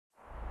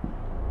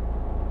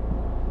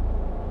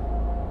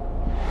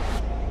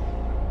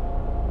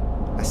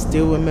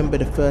still remember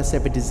the first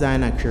ever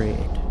design I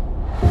created.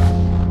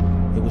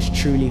 It was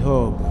truly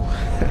horrible.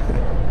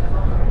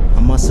 I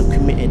must have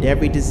committed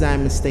every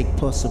design mistake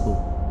possible,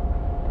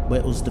 but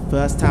it was the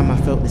first time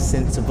I felt the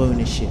sense of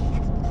ownership,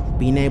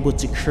 being able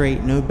to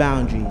create no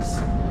boundaries,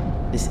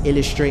 this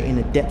illustrating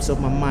the depths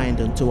of my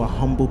mind onto a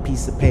humble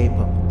piece of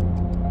paper.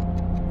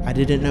 I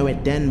didn't know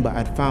it then, but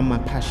I'd found my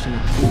passion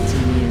at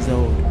 18 years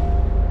old.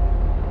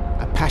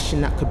 A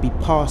passion that could be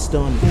passed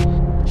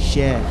on,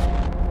 shared.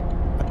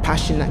 A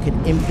passion that could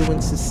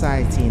influence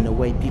society in the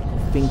way people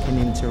think and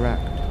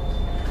interact.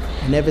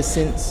 And ever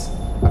since,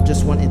 I've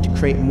just wanted to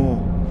create more.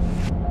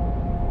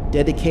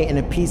 Dedicating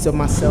a piece of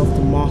myself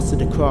to master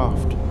the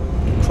craft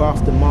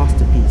the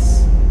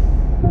masterpiece.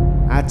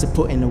 I had to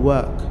put in the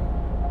work,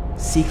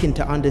 seeking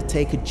to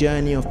undertake a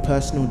journey of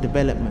personal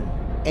development,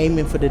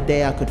 aiming for the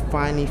day I could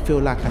finally feel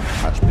like I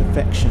touched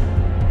perfection.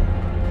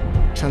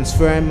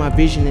 Transferring my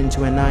vision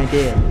into an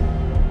idea,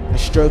 a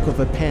stroke of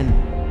a pen,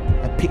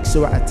 a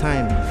pixel at a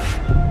time.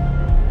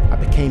 I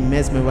became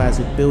mesmerized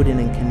with building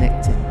and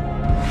connecting.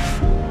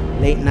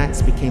 Late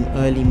nights became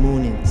early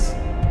mornings.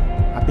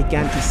 I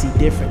began to see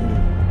differently.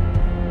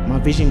 My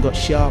vision got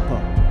sharper.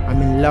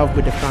 I'm in love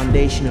with the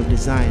foundation of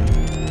design,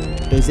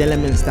 those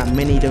elements that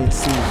many don't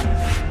see.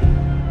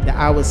 The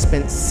hours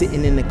spent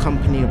sitting in the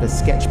company of a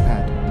sketch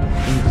pad,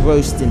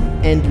 engrossed in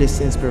endless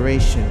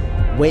inspiration,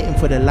 waiting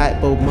for the light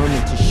bulb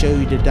moment to show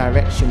you the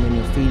direction when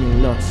you're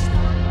feeling lost.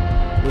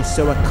 We're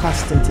so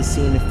accustomed to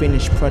seeing the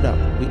finished product,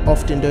 we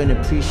often don't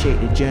appreciate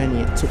the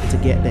journey it took to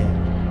get there.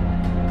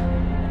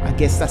 I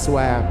guess that's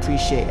why I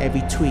appreciate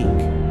every tweak,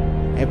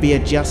 every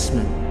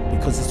adjustment,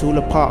 because it's all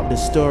a part of the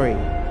story.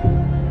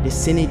 The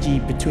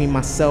synergy between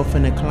myself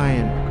and the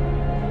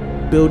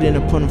client, building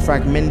upon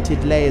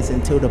fragmented layers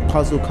until the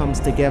puzzle comes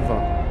together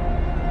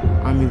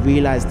and we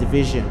realize the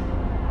vision.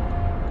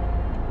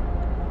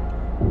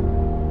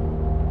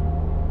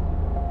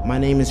 My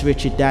name is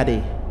Richard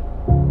DADI,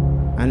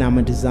 and I'm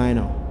a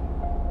designer.